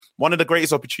one of the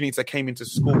greatest opportunities that came into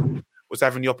school was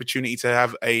having the opportunity to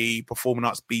have a performing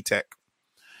arts BTEC.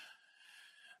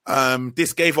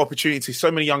 This gave opportunity to so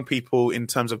many young people in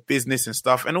terms of business and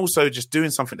stuff, and also just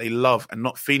doing something they love and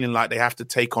not feeling like they have to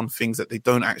take on things that they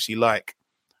don't actually like.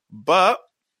 But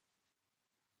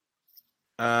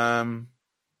sorry,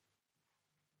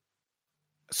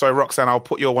 Roxanne, I'll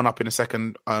put your one up in a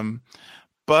second.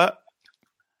 But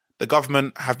the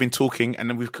government have been talking,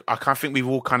 and I think we've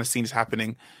all kind of seen this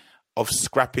happening, of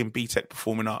scrapping BTEC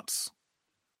performing arts.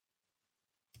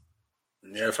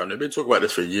 Yeah, fam, they've been talking about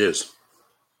this for years.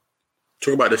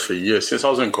 Since I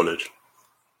was in college.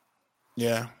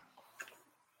 Yeah.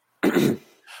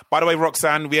 By the way,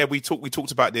 Roxanne, yeah, we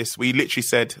talked about this. We literally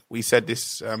said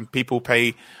this. People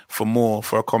pay for more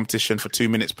for a competition for 2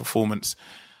 minutes performance.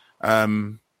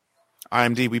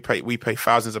 IMD, we pay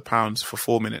thousands of pounds for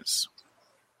 4 minutes.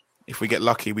 If we get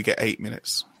lucky, we get 8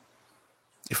 minutes.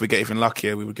 If we get even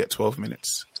luckier, we would get 12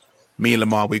 minutes. Me and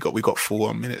Lamar, we got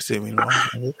 4 minutes in. You know?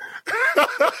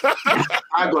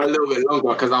 I got a little bit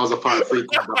longer because I was a part of free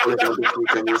club.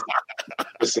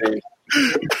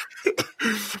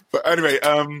 But anyway,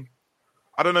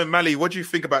 I don't know, Mali, what do you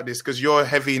think about this? Because you're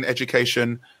heavy in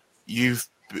education. You've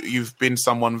been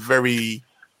someone very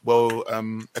well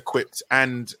equipped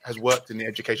and has worked in the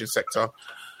education sector,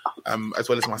 as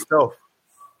well as myself.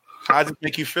 How does it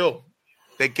make you feel?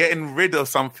 They're getting rid of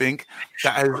something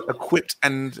that has equipped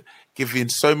and giving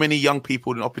so many young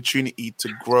people an opportunity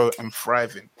to grow and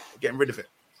thrive in. They're getting rid of it.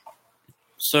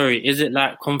 Sorry, is it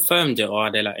like confirmed it, or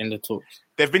are they like in the talks?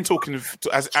 They've been talking,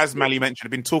 as Mali mentioned,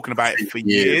 they've been talking about it for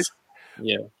years.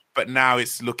 Yeah. But now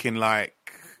it's looking like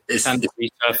It's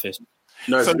resurfaced.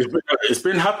 No, it's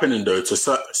been happening though to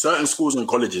certain schools and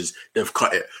colleges. They've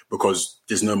cut it because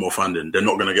there's no more funding. They're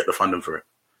not going to get the funding for it.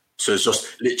 So it's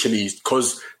just literally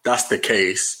because that's the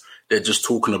case. They're just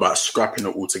talking about scrapping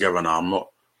it altogether now.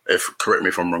 Correct me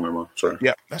if I'm wrong, Emma. Sorry.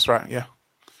 Yeah, that's right. Yeah.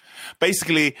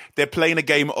 Basically, they're playing a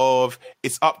game of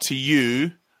it's up to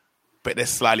you, but they're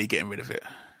slightly getting rid of it.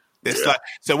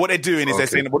 So what they're doing is they're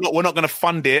saying we're not going to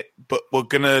fund it, but we're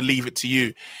going to leave it to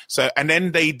you. So and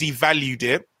then they devalued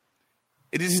it.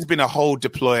 This has been a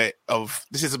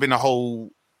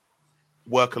whole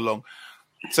work along.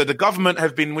 So the government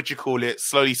have been,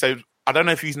 slowly. So I don't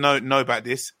know if you know about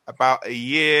this. About a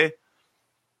year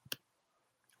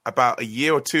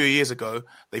or 2 years ago,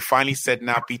 they finally said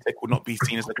now BTEC will not be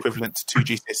seen as equivalent to 2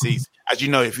 GCSEs. As you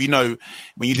know,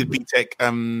 when you did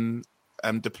BTEC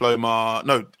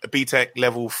BTEC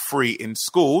level 3 in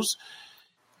schools,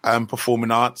 performing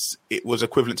arts, it was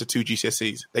equivalent to 2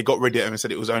 GCSEs. They got rid of it and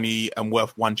said it was only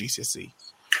worth 1 GCSE.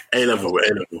 A level.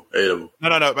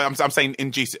 No. But I'm saying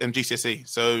in GCSE.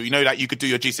 So you know that you could do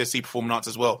your GCSE performing arts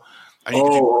as well. And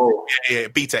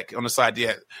BTEC on the side.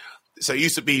 Yeah. So it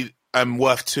used to be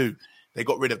worth 2. They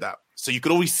got rid of that. So you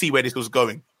could always see where this was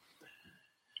going.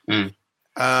 And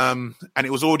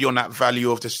it was already on that value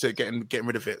of just getting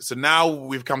rid of it. So now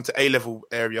we've come to A-level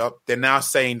area. They're now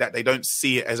saying that they don't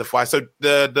see it as a fight. So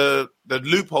the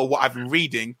loophole, what I've been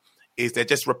reading, is they're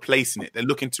just replacing it. They're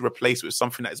looking to replace it with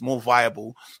something that is more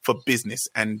viable for business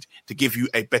and to give you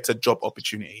a better job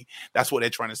opportunity. That's what they're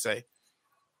trying to say.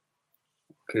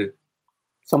 Okay.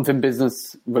 Something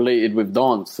business related with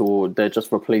dance, or they're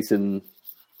just replacing?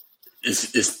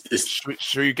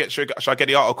 Should I get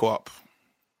the article up?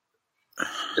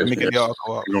 Let me get the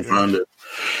article up. You'll find it.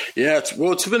 Yeah,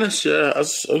 well, to be honest,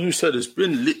 as you said, it's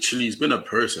been a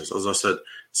process. As I said,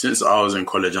 since I was in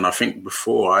college, and I think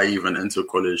before I even entered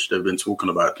college, they've been talking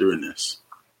about doing this.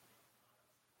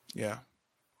 Yeah.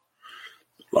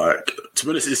 Like, to be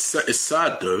honest, it's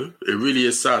sad though. It really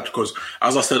is sad because,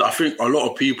 as I said, I think a lot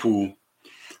of people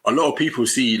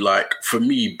see, like, for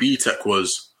me, BTEC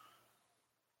was,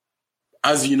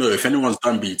 as you know, if anyone's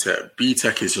done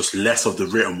BTEC is just less of the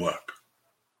written work.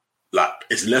 Like,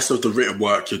 it's less of the written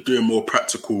work. You're doing more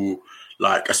practical,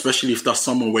 like, especially if that's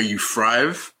somewhere where you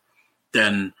thrive,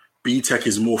 then BTEC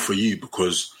is more for you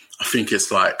because I think it's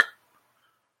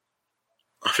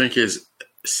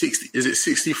 60, is it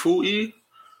 60-40?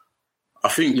 I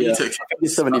think BTEC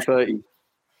is 70-30.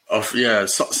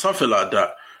 Something like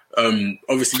that.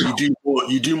 Obviously,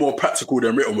 you do more practical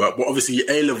than written work, but obviously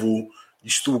A level, you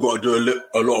still got to do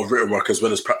a lot of written work as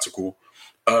well as practical.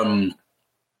 But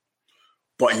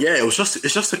yeah, it's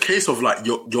just a case of like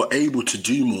you're able to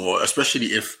do more, especially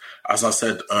if, as I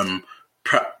said,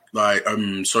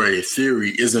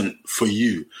 theory isn't for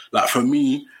you. Like for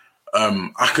me,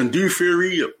 I can do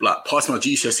theory, like pass my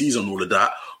GCSEs and all of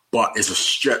that, but it's a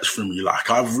stretch for me.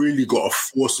 Like I've really got to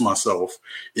force myself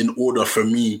in order for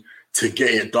me to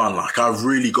get it done. Like I've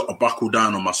really got to buckle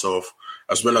down on myself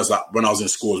as well as like when I was in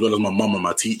school, as well as my mum and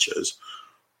my teachers.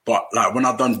 But like when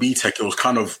I've done BTEC,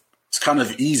 it's kind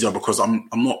of easier because I'm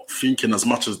not thinking as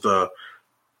much as the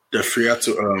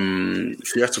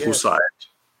theatrical side.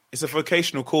 It's a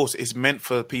vocational course. It's meant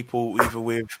for people either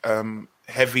with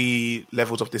heavy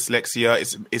levels of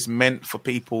dyslexia. It's meant for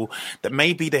people that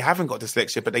maybe they haven't got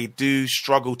dyslexia, but they do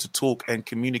struggle to talk and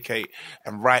communicate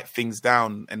and write things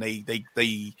down, and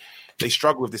they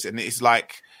struggle with this. And it's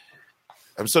like,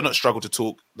 I'm still not struggle to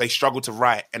talk. They struggle to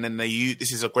write, and then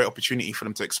this is a great opportunity for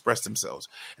them to express themselves,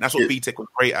 and that's what BTEC was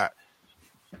great at.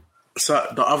 So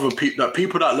the other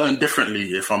people that learn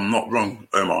differently, if I'm not wrong,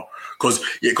 Omar,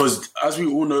 because as we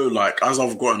all know, like as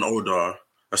I've gotten older,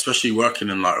 especially working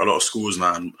in like a lot of schools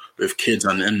now and with kids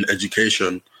and in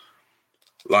education,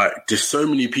 like there's so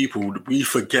many people, we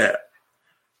forget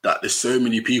that there's so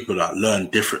many people that learn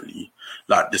differently.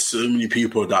 Like there's so many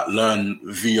people that learn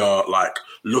via like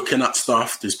looking at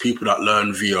stuff. There's people that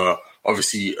learn via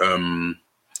obviously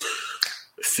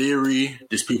theory.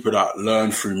 There's people that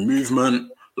learn through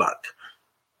movement. Like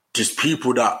just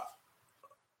people that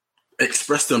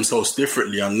express themselves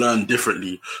differently and learn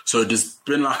differently. So there's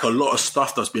been like a lot of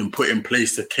stuff that's been put in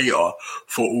place to cater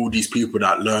for all these people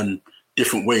that learn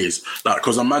different ways. Like,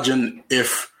 because imagine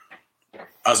if,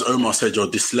 as Omar said, you're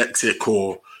dyslexic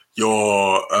or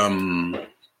you're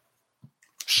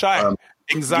shy,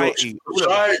 anxiety,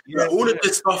 shy, all of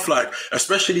this stuff. Like,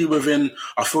 especially within,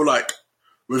 I feel like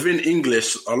within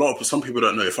English, some people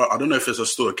don't know. I don't know if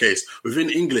it's still a case. Within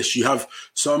English, you have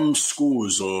some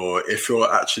schools, or if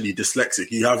you're actually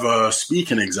dyslexic, you have a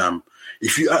speaking exam.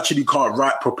 If you actually can't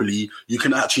write properly, you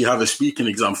can actually have a speaking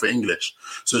exam for English.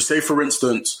 So say, for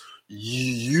instance,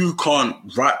 you can't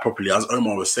write properly, as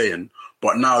Omar was saying,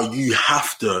 but now you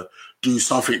have to do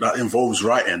something that involves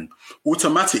writing.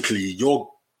 Automatically, you're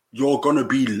going to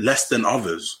be less than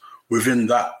others within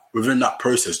that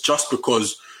process, just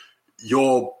because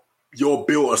you're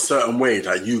built a certain way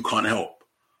that you can't help.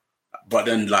 But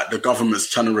then like the government's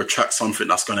trying to retract something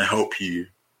that's going to help you.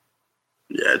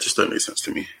 Yeah, it just don't make sense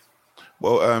to me.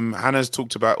 Well, Hannah's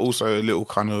talked about also a little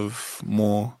kind of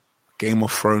more Game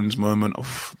of Thrones moment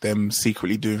of them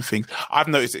secretly doing things. I've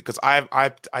noticed it because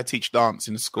I teach dance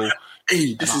in the school.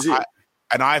 Hey, this is it.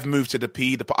 And I've moved to the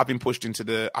PE department. I've been pushed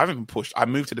into I haven't been pushed. I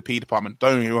moved to the PE department.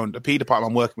 Don't get me wrong. The PE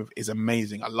department I'm working with is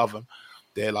amazing. I love them.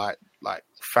 They're like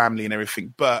family and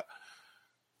everything, but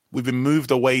we've been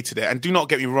moved away to there. And do not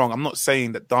get me wrong, I'm not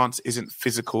saying that dance isn't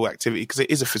physical activity, because it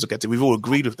is a physical activity. We've all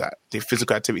agreed with that. The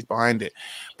physical activities behind it,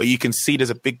 but you can see there's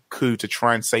a big coup to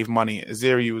try and save money.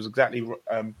 Azira, you was exactly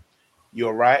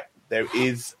you're right. There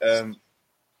is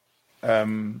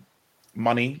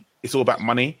money. It's all about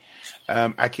money.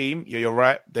 Akeem, you're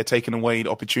right. They're taking away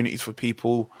the opportunities for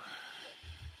people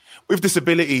with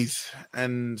disabilities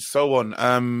and so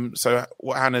on. So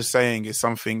what Hannah's saying is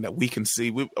something that we can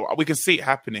see. We can see it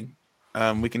happening.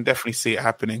 We can definitely see it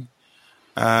happening.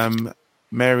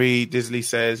 Mary Disley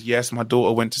says, yes, my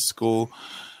daughter went to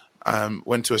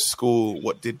a school,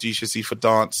 what did GCSE for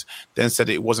dance, then said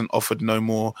it wasn't offered no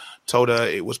more, told her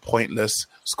it was pointless.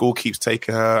 School keeps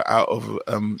taking her out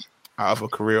of a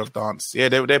career of dance. Yeah,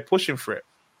 they're pushing for it.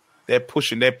 They're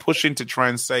pushing to try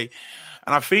and say,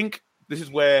 and I think this is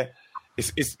where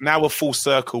it's now a full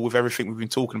circle with everything we've been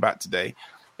talking about today.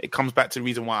 It comes back to the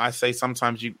reason why I say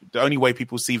sometimes the only way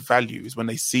people see value is when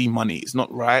they see money. It's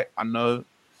not right. I know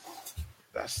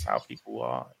that's how people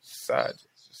are. It's sad.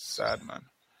 It's just sad, man.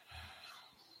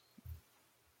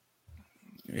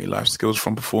 Life skills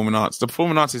from performing arts. The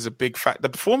performing arts is a big fact. The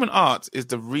performing arts is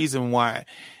the reason why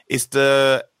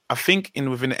I think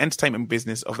within the entertainment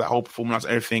business of that whole performing arts,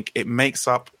 everything, it makes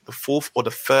up the fourth or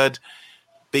the third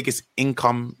biggest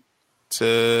income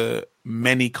to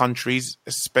many countries,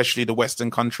 especially the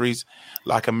Western countries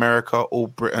like America or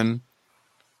Britain.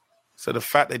 So the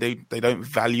fact that they don't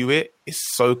value it is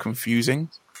so confusing.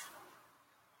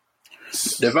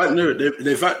 They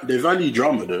value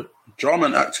drama though. Drama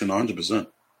and acting 100%.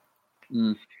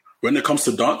 When it comes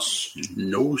to dance,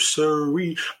 no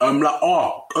siree.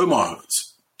 Omar,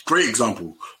 great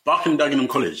example. Back in Dagenham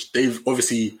College, they've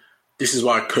obviously, this is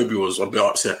why Kobe was a bit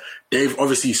upset. They've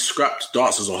obviously scrapped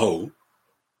dance as a whole,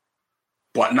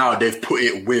 but now they've put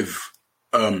it with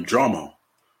drama,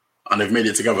 and they've made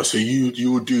it together. So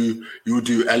you will do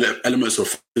elements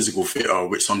of physical theatre,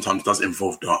 which sometimes does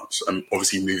involve dance and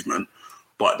obviously movement.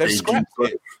 But they do,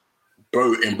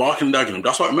 bro, in Barking and Dagenham.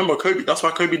 That's why Kobe. That's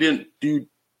why Kobe didn't do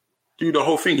the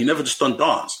whole thing. He never just done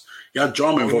dance. He had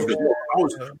drama involved.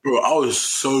 I was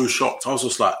so shocked. I was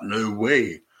just like, no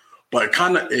way. But it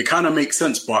kind of makes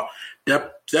sense. But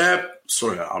they're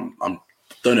sorry, I'm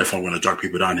don't know if I'm going to drag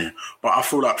people down here, but I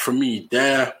feel like for me,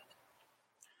 they're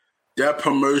their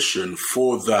promotion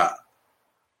for that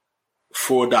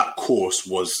course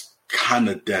was kind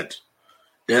of dead.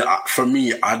 For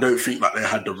me, I don't think that they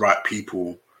had the right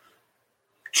people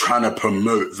trying to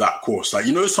promote that course. Like,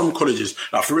 you know, some colleges,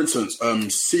 like for instance,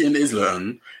 Seton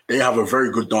Islington, they have a very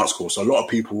good dance course. A lot of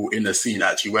people in the scene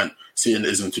actually went Seton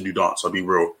Islington to do dance, I'll be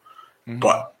real. Mm-hmm.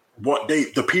 But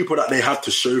the people that they have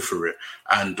to show for it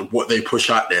and what they push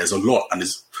out there is a lot, and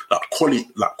it's like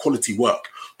quality work.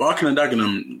 Barking and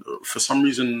Dagenham, for some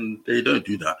reason, they don't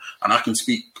do that. And I can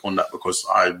speak on that because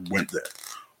I went there.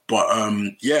 But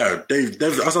they've,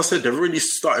 as I said, they've really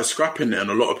started scrapping it in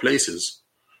a lot of places.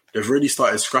 They've really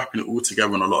started scrapping it all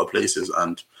together in a lot of places.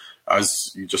 And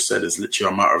as you just said, it's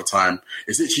literally a matter of time.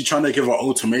 It's literally trying to give an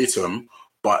ultimatum,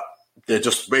 but they're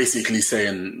just basically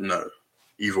saying no,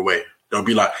 either way. They'll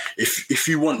be like, if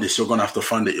you want this, you're going to have to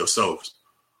fund it yourselves.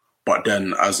 But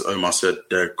then, as Omar said,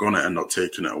 they're going to end up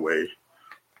taking it away.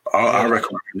 I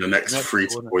reckon in the next 3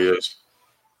 to 4 years.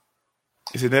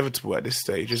 It's inevitable at this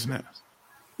stage, isn't it?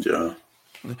 Yeah.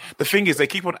 The thing is, they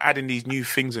keep on adding these new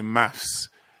things in maths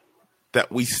that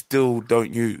we still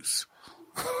don't use.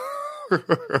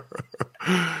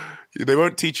 They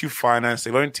won't teach you finance.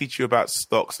 They won't teach you about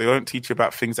stocks. They won't teach you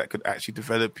about things that could actually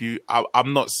develop you.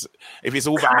 I'm not. If it's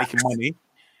all about making money,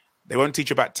 they won't teach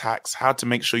you about tax, how to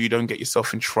make sure you don't get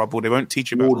yourself in trouble. They won't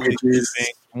teach you about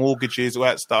mortgages, all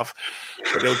that stuff.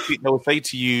 But they'll say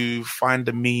to you, find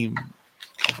a meme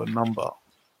of a number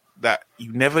that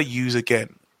you never use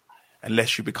again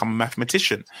unless you become a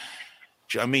mathematician.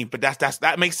 Do you know what I mean? But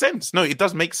that makes sense. No, it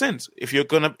does make sense if you're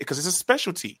because it's a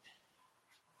specialty.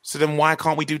 So then why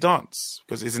can't we do dance?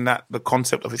 Because isn't that the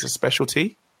concept of it's a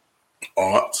specialty?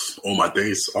 Art, all my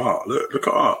days, art. Look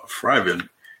at art, thriving.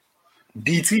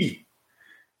 DT,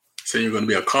 saying you're going to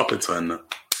be a carpenter and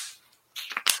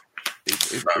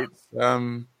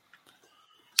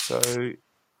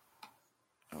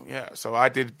So I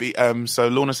did so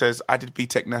Lorna says I did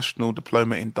BTEC National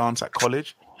Diploma in Dance at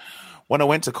college. When I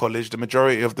went to college, the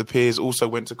majority of the peers also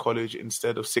went to college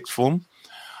instead of sixth form.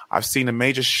 I've seen a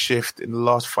major shift in the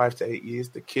last 5 to 8 years.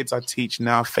 The kids I teach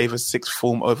now favor sixth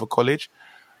form over college.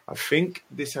 I think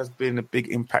this has been a big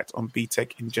impact on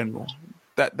BTEC in general.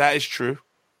 That is true.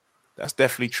 That's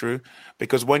definitely true.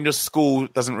 Because when your school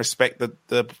doesn't respect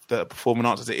the performing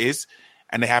arts as it is,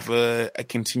 and they have a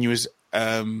continuous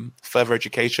further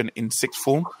education in sixth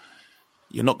form,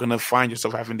 you're not going to find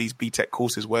yourself having these BTEC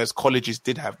courses, whereas colleges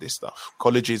did have this stuff.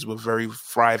 Colleges were very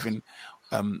thrived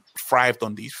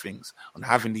on these things, on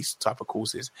having these type of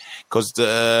courses, because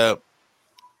the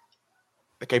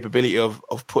capability of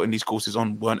putting these courses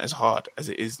on weren't as hard as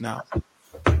it is now.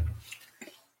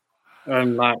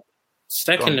 Like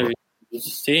secondary,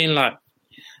 seeing like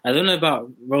I don't know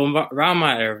about around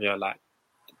my area, like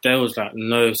there was like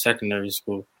no secondary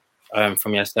school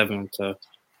from year 7 to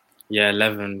year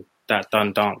 11 that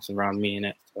done dance around me in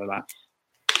it. So like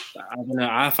I don't know,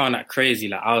 I found that crazy.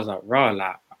 Like I was like, raw,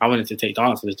 like I wanted to take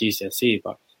dance as GCSE,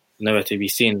 but nowhere to be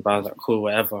seen. But I was like, cool,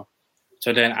 whatever.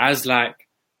 So then as like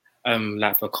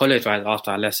for college, right,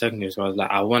 after I left secondary school, I was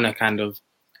like, I want to kind of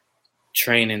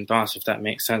train in dance, if that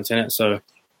makes sense in it. So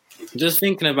just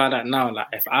thinking about that now, like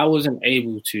if I wasn't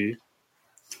able to,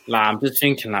 like I'm just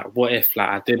thinking like, what if like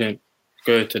I didn't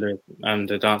go to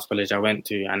the dance college I went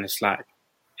to, and it's like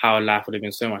how life would have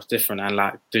been so much different. And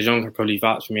like Dejon could probably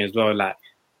vouch for me as well, like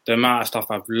the amount of stuff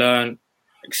I've learned,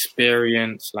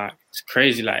 experience, like it's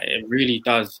crazy. Like it really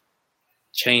does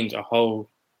change a whole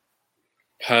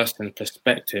person's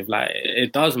perspective. Like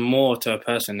it does more to a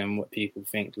person than what people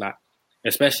think, like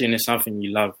especially when it's something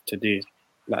you love to do.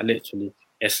 Like literally,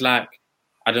 it's like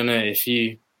I don't know if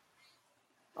you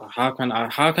how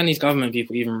can these government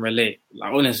people even relate?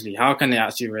 Like honestly, how can they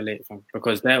actually relate from?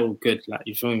 Because they're all good, like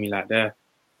you feel me, like they're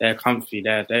comfy,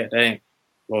 they ain't,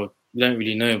 well, you don't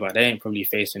really know, but they ain't probably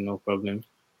facing no problems.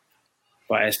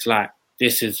 But it's like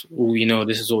this is all we know,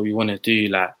 this is all we want to do,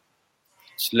 like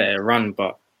just let it run.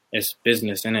 But it's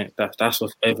business, innit? That's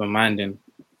what's overminding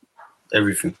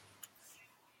everything.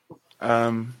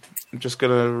 I'm just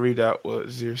going to read out what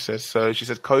Zira says. So she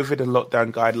said, COVID and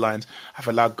lockdown guidelines have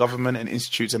allowed government and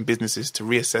institutes and businesses to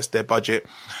reassess their budget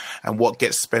and what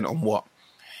gets spent on what.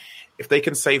 If they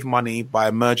can save money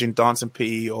by merging dance and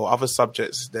PE or other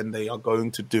subjects, then they are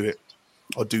going to do it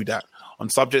or do that. On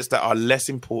subjects that are less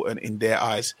important in their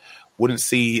eyes, wouldn't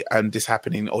see this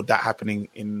happening or that happening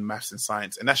in maths and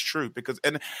science. And that's true,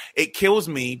 and it kills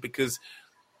me because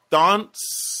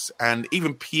dance and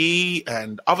even PE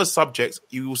and other subjects,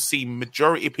 you will see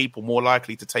majority of people more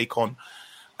likely to take on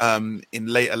in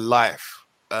later life.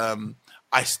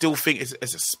 I still think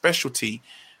it's a specialty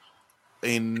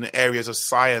in areas of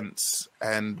science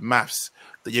and maths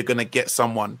that you're going to get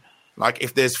someone. Like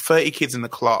if there's 30 kids in the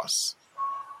class,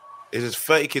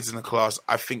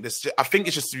 I think it's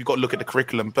just you've got to look at the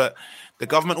curriculum. But the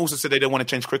government also said they don't want to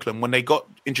change curriculum. When they got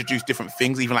introduced different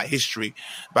things, even like history,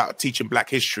 about teaching Black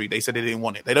history, they said they didn't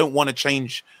want it. They don't want to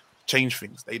change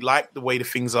things. They like the way the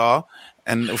things are,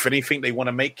 and if anything, they want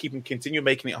to continue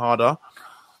making it harder,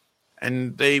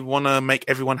 and they want to make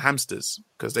everyone hamsters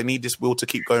because they need this wheel to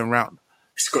keep going round.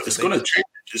 It's going to change.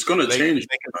 It's going to change.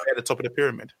 They can stay at the top of the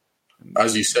pyramid.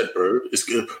 As you said, bro, it's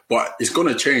good, but it's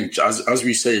gonna change. As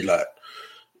we say, like,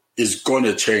 it's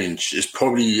gonna change. It's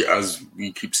probably, as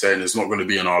we keep saying, it's not gonna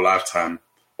be in our lifetime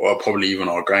or probably even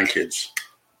our grandkids,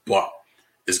 but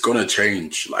it's gonna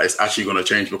change. Like, it's actually gonna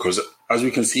change because, as we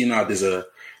can see now, there's an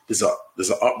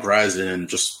uprising and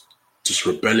just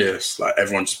rebellious. Like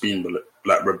everyone's just being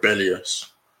like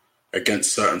rebellious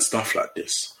against certain stuff like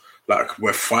this. Like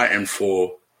we're fighting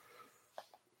for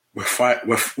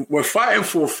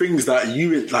things that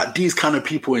you like. These kind of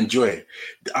people enjoy.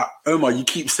 Omar, you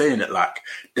keep saying it. Like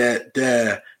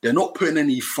they're not putting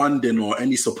any funding or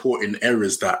any support in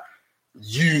areas that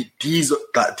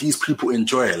these people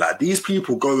enjoy. Like these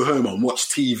people go home and watch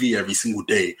TV every single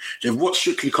day. They watch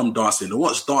Strictly Come Dancing. They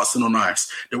watch Dancing on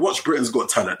Ice. They watch Britain's Got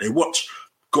Talent. They watch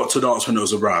Got to Dance when it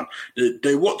was around.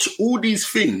 They watch all these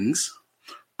things,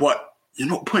 but you're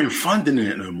not putting funding in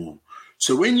it no more.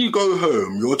 So when you go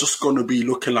home, you're just going to be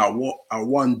looking at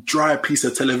one dry piece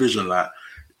of television. Like,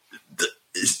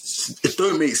 it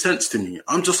don't make sense to me.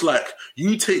 I'm just like,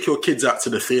 you take your kids out to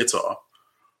the theatre,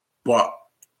 but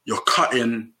you're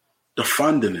cutting the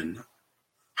funding in.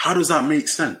 How does that make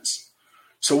sense?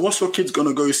 So what's your kids going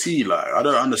to go see? Like, I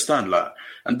don't understand. Like,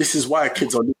 and this is why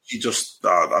kids are literally just,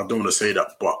 I don't want to say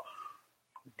that, but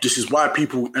this is why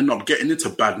people end up getting into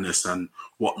badness and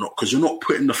whatnot, because you're not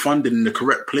putting the funding in the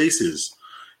correct places.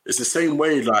 It's the same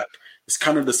way, like, it's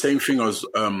kind of the same thing as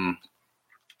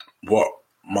what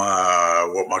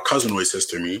my cousin always says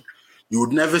to me. You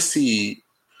never see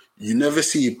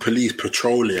police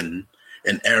patrolling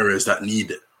in areas that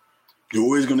need it. You're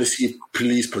always going to see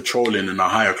police patrolling in the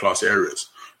higher class areas.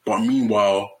 But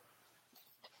meanwhile,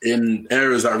 in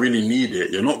areas that really need it,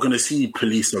 you're not going to see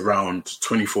police around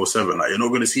 24/7. Like, you're not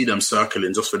going to see them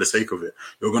circling just for the sake of it.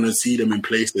 You're going to see them in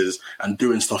places and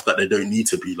doing stuff that they don't need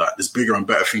to be. Like, there's bigger and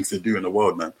better things to do in the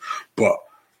world, man. But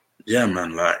yeah,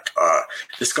 man, like,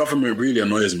 this government really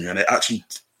annoys me, and it actually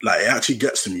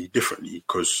gets to me differently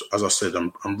because, as I said,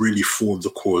 I'm really for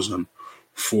the cause and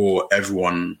for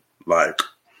everyone, like,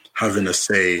 having a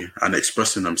say and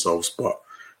expressing themselves. But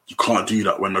you can't do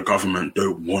that when the government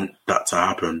don't want that to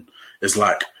happen. It's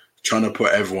like trying to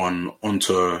put everyone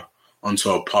onto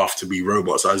a path to be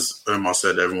robots. As Omar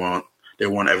said, they want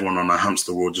everyone on a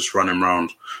hamster wheel, just running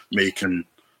around, making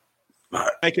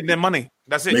their money.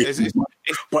 That's it.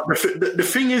 But the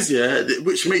thing is, yeah,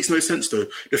 which makes no sense though.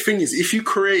 The thing is, if you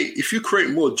create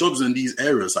more jobs in these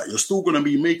areas, like, you're still going to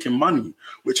be making money,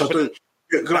 which I don't.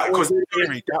 That was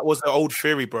the old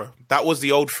theory, bro. That was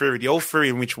the old theory. The old theory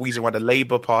in which reason why the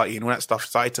Labour Party and all that stuff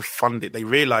started to fund it. They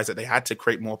realised that they had to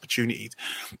create more opportunities.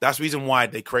 That's the reason why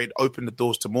they opened the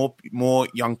doors to more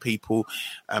young people,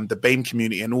 the BAME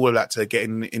community and all of that to get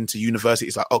into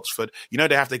universities like Oxford. You know,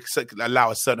 they have to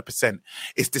allow a certain percent.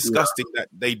 It's disgusting that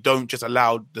they don't just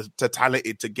allow the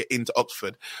talented to get into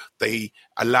Oxford. They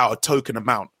allow a token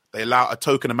amount. They allow a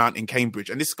token amount in Cambridge.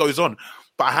 And this goes on.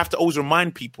 But I have to always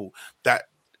remind people that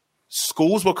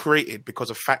schools were created because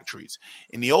of factories.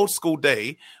 In the old school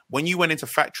day, when you went into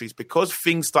factories, because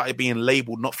things started being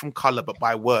labeled not from color but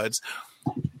by words,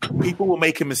 people were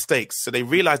making mistakes. So they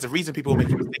realized the reason people were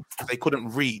making mistakes is because they couldn't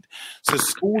read. So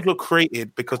schools were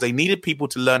created because they needed people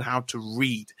to learn how to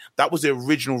read. That was the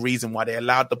original reason why they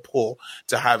allowed the poor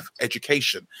to have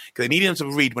education, because they needed them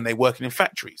to read when they're working in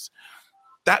factories.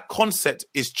 That concept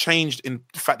is changed in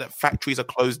the fact that factories are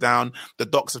closed down, the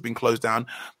docks have been closed down,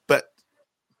 but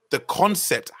the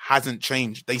concept hasn't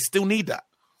changed. They still need that.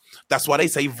 That's why they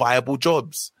say viable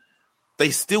jobs.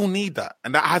 They still need that,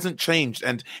 and that hasn't changed.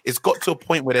 And it's got to a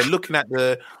point where they're looking at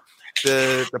the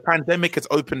pandemic has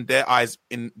opened their eyes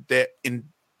in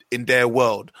their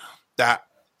world that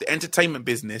the entertainment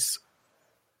business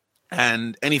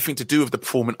and anything to do with the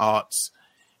performing arts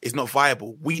is not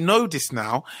viable. We know this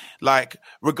now. Like,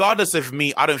 regardless of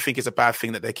me, I don't think it's a bad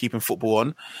thing that they're keeping football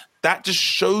on. That just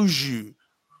shows you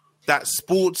that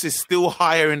sports is still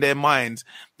higher in their minds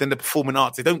than the performing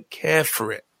arts. They don't care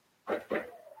for it. Do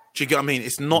you get what I mean?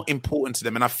 It's not important to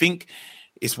them. And I think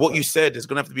it's what you said. There's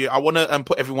going to have to be... I want to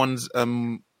put everyone's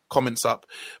comments up.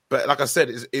 But like I said,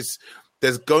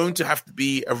 there's going to have to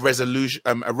be a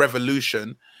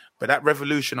revolution But that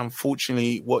revolution,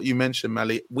 unfortunately, what you mentioned,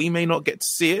 Mally, we may not get to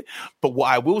see it. But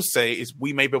what I will say is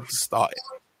we may be able to start it.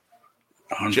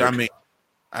 100. Do you know what I mean?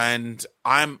 And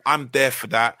I'm there for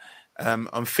that.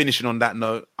 I'm finishing on that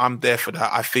note. I'm there for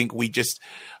that. I think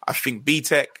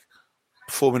BTEC,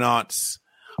 performing arts.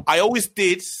 I always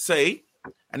did say,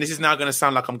 and this is now going to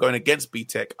sound like I'm going against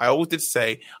BTEC. I always did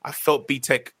say I felt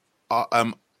BTEC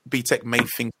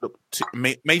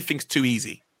made things too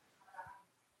easy.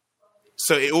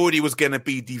 So it already was going to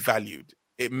be devalued.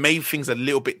 It made things a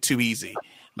little bit too easy.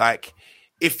 Like,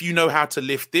 if you know how to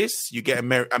lift this, you get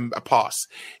a pass.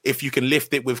 If you can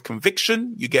lift it with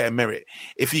conviction, you get a merit.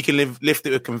 If you can lift it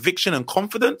with conviction and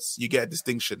confidence, you get a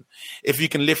distinction. If you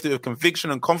can lift it with conviction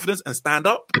and confidence and stand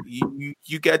up,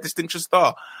 you get a distinction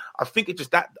star. I think it just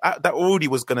that already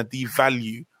was going to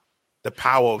devalue the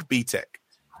power of BTEC.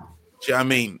 Do you know what I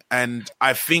mean? And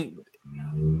I think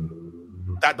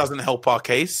that doesn't help our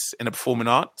case in the performing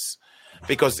arts,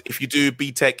 because if you do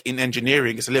BTEC in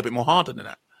engineering, it's a little bit more harder than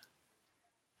that.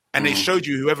 And it showed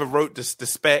you whoever wrote the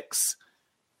specs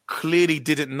clearly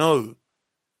didn't know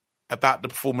about the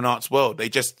performing arts world. They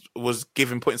just was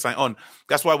putting something on.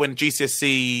 That's why when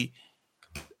GCSE, is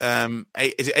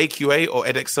it AQA or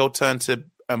EdXL turned to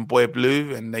Boy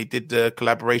Blue, and they did the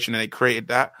collaboration and they created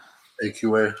that.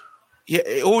 AQA. Yeah,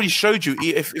 it already showed you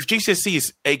if GCSE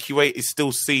is AQA is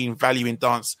still seeing value in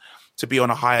dance to be on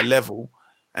a higher level,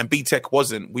 and BTEC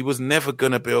wasn't, we was never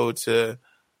going to be able to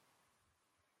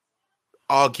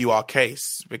argue our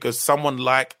case, because someone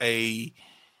like I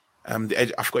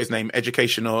forgot his name, the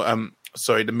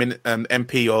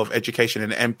MP of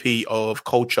education and MP of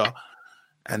culture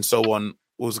and so on,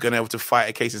 was going to be able to fight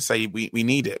a case and say we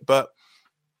need it. But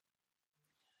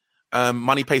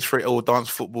money pays for it all, dance,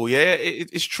 football. Yeah,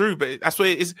 it's true, but that's where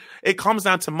it is. It comes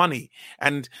down to money,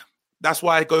 and that's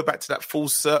why I go back to that full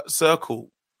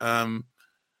circle.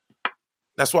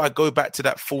 That's why I go back to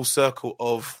that full circle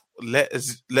of let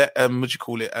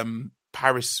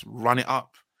Paris run it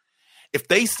up. If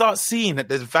they start seeing that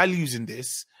there's values in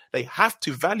this, they have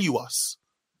to value us.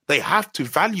 They have to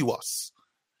value us.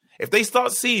 If they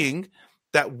start seeing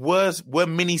that we're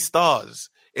mini stars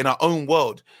in our own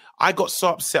world. I got so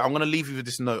upset. I'm going to leave you with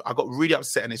this note. I got really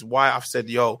upset, and it's why I've said,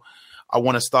 I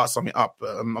want to start something up.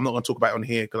 I'm not going to talk about it on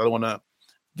here because I don't want to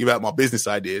give out my business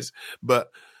ideas.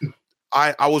 But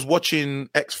I was watching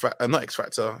not X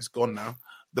Factor. It's gone now.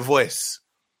 The Voice.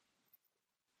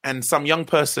 And some young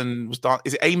person was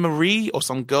is it A. Marie or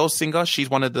some girl singer? She's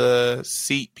one of the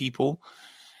seat people.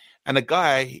 And a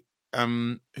guy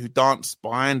who danced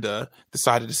behind her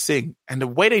decided to sing. And the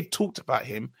way they talked about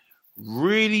him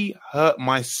really hurt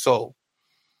my soul.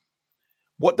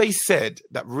 What they said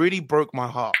that really broke my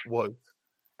heart was,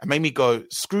 and made me go,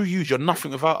 screw you, you're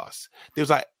nothing without us. They was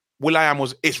like, will.i.am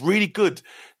it's really good.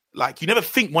 Like, you never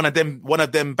think one of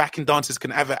them backing dancers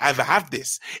can ever have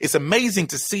this. It's amazing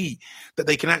to see that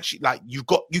they can actually, like, you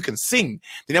can sing.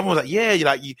 Then everyone was like,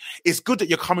 yeah, it's good that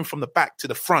you're coming from the back to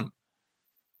the front.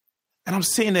 And I'm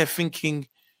sitting there thinking,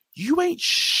 you ain't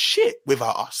shit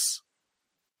without us.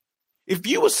 If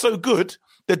you were so good,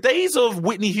 the days of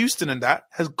Whitney Houston and that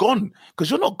has gone, because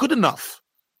you're not good enough.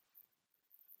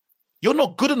 You're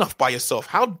not good enough by yourself.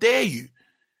 How dare you?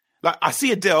 Like, I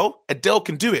see Adele. Adele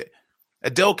can do it.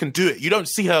 Adele can do it. You don't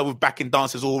see her with backing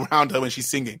dancers all around her when she's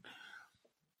singing.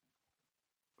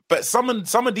 But some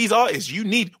of these artists, you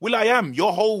need will.i.am.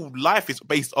 Your whole life is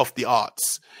based off the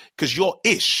arts, because you're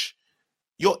ish.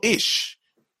 You're ish.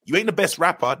 You ain't the best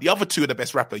rapper. The other two are the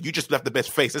best rapper. You just left the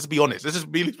best face. Let's be honest. Let's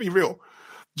be real.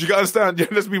 Do you understand? Yeah,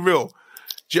 let's be real.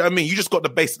 Do you know what I mean? You just got the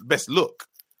best look.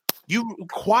 You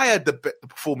acquired the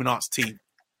performing arts team.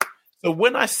 So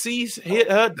when I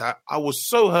heard that, I was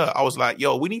so hurt. I was like,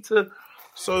 yo, we need to.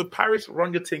 So Paris,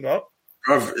 run your thing up.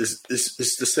 Bruv, it's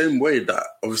the same way that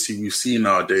obviously we've seen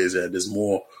nowadays. There's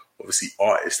more obviously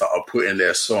artists that are putting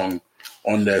their song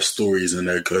on their stories and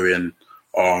they're going,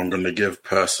 oh, I'm going to give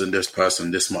this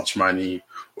person this much money,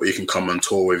 or you can come and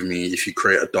tour with me if you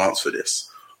create a dance for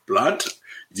this. Blood,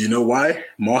 do you know why?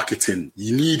 Marketing.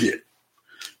 You need it.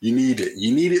 You need it.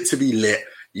 You need it to be lit.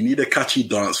 You need a catchy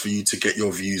dance for you to get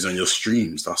your views and your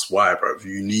streams. That's why, bro.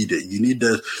 You need it. You need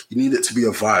it to be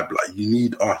a vibe. Like, you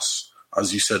need us.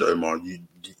 As you said, Omar,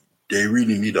 they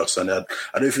really need us. And I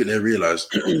don't think they realize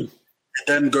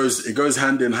it goes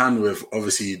hand in hand with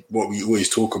obviously what we always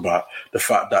talk about, the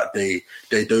fact that they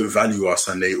don't value us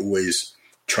and they always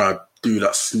try to do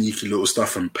that sneaky little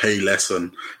stuff and pay less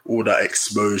and all that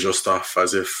exposure stuff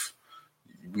as if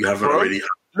we haven't already.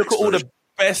 Look at all the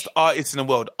best artists in the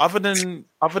world, other than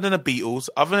the Beatles,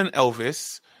 other than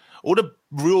Elvis, all the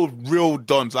real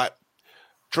dons like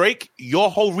Drake,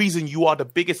 your whole reason you are the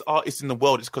biggest artist in the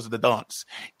world is because of the dance.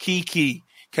 Kiki,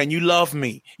 Can You Love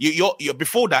Me? You're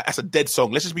before that, that's a dead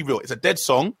song. Let's just be real. It's a dead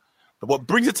song. But what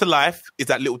brings it to life is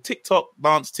that little TikTok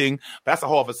dance thing. But that's a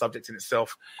whole other subject in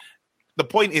itself. The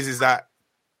point is that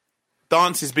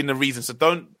dance has been the reason. So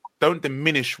don't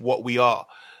diminish what we are.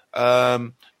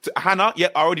 Hannah, yeah,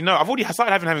 I already know. I've already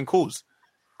started having calls.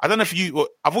 I don't know if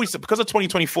I've already, because of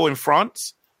 2024 in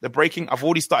France, the breaking, I've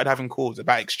already started having calls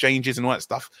about exchanges and all that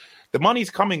stuff. The money's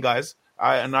coming, guys.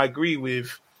 And I agree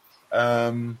with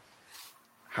Hannah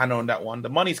on that one. The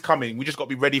money's coming. We just got to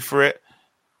be ready for it.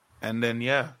 And then,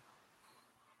 yeah.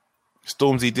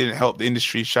 Stormzy didn't help the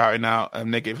industry shouting out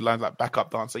negative lines like backup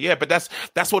dancer. Yeah, but that's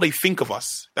what they think of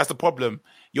us. That's the problem.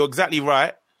 You're exactly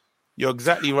right.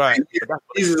 Anyway,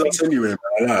 man.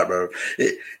 I like, bro.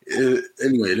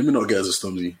 Anyway, let me not get as a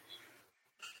Stormzy.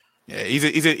 Yeah, he's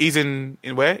in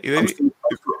where? He's in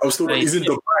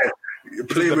Dubai.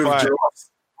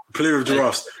 Play with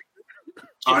giraffes.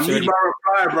 I need my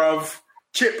reply, bruv.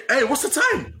 Chip, hey, what's the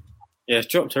time? Yeah, it's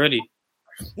dropped already.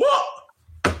 What?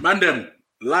 Man, them.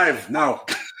 Live now.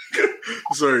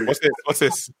 Sorry. What's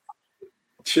this?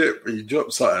 Chip, you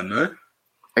dropped something, no?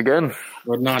 Again?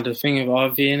 Well, no, the thing of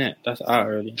RV in it, that's out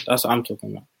already. That's what I'm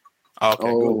talking about. Okay,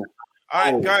 cool.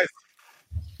 All right, guys.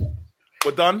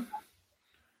 We're done.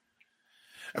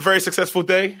 A very successful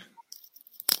day.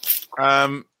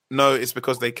 No, it's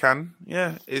because they can.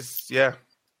 Yeah, yeah.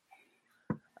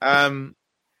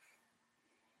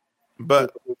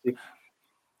 But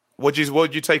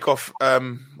What'd you take off?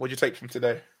 What'd you take from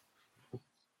today?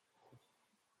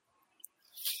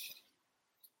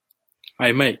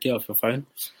 Hey mate, get off your phone.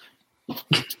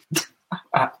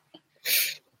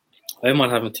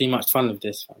 Everyone's having too much fun with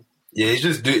this, man. Yeah, he's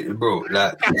just doing it, bro.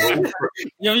 Like,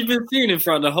 you've been seeing it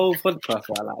throughout the whole podcast,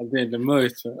 like I'm doing the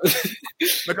most.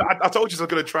 Look, I told you I was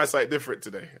going to try something different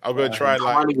today. I'm going to try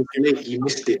you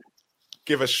missed it.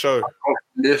 Give a show.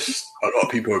 This, a lot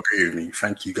of people agree with me.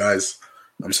 Thank you, guys.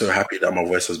 I'm so happy that my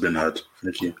voice has been heard.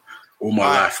 Thank you. All my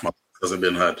life, my voice hasn't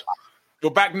been heard.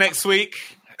 You're back next week,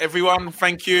 everyone.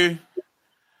 Thank you.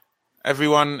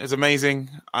 Everyone is amazing.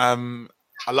 I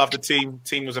love the team.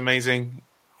 Team was amazing.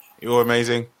 You're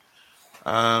amazing.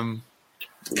 Can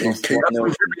you have some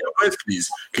voice, please?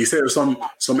 Can you say it with some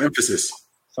emphasis?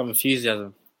 Some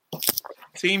enthusiasm. The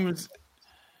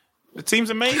team's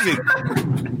amazing.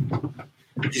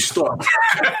 You stop.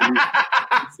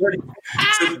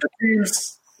 The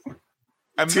team's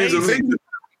amazing.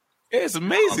 Yeah, it's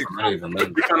amazing. Come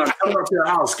up to your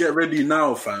house. Get ready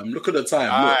now, fam. Look at the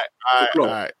time. All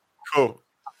right. Cool.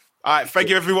 All right. Thank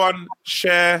you, everyone.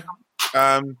 Share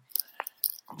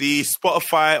the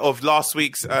Spotify of last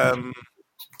week's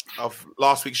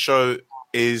show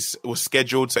was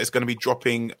scheduled, so it's going to be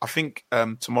dropping, I think,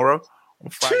 tomorrow on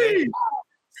Friday.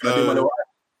 So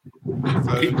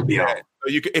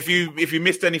if you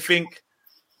missed anything,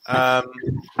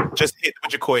 just hit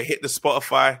hit the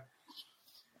Spotify,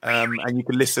 and you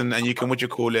can listen and you can watch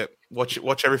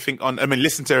everything on.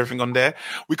 Listen to everything on there.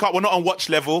 We're not on watch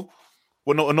level.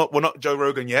 We're not Joe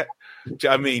Rogan yet. Do you know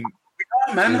what I mean?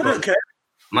 Man, I don't care.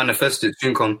 Manifest it,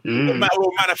 soon come. We'll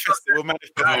manifest it.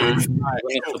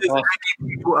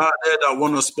 People out there that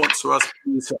want to sponsor us,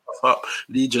 please hit us up.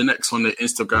 Legion X on the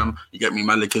Instagram. You get me,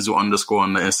 Malikizu _ on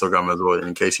the Instagram as well,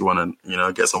 in case you want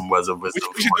to, get some words of wisdom.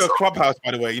 We should do a clubhouse,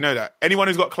 by the way. You know that. Anyone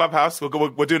who's got clubhouse,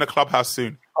 we're doing a clubhouse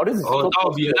soon.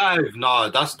 That'll be live. No,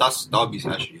 that'll be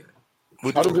actually.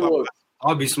 How does it work?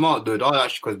 I'll be smart, dude. I'll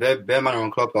actually, because Bear Man are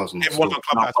on clubhouse. Everyone's on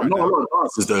clubhouse. Not a lot of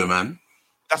answers though, man.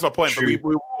 That's my point. True. But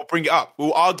we'll bring it up.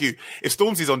 We'll argue. If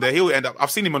Stormzy's on there, he'll end up.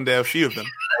 I've seen him on there, a few of them.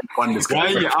 Why are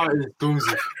you out in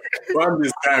Stormzy? Run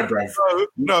this guy, bro.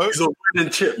 No. He's on winning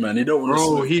Chip, man. He don't want to.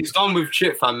 Bro, he's done with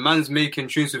Chip, fam. Man's making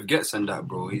tunes with Gets and that,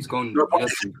 bro. He's gone.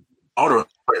 Hold on.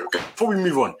 Before we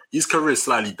move on, his career is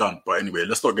slightly done. But anyway,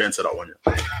 let's not get into that one yet.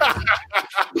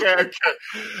 Okay.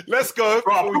 Let's go.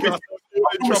 Bro,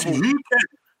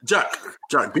 Jack,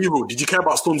 be real. Did you care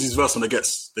about Stormzy's verse on the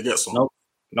Gets song? Nope.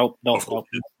 No one.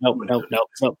 It's irrelevant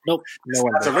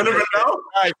now? All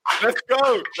right, let's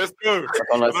go.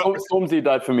 Stormzy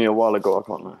died for me a while ago. I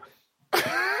can't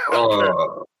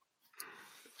know.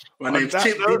 My name's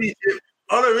Chip.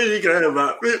 I don't really care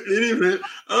about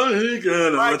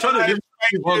I'm trying to give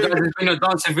well, guys, it's been a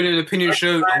Dancing Video Opinion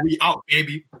show, and we out,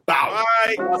 baby. Bow.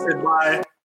 Bye.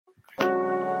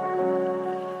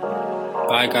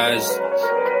 Bye, guys.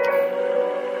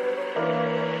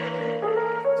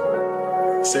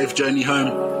 Safe journey home.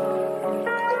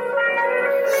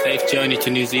 Safe journey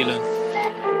to New Zealand.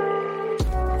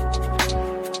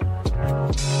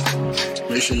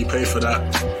 Make sure you pay for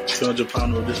that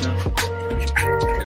 £200 audition.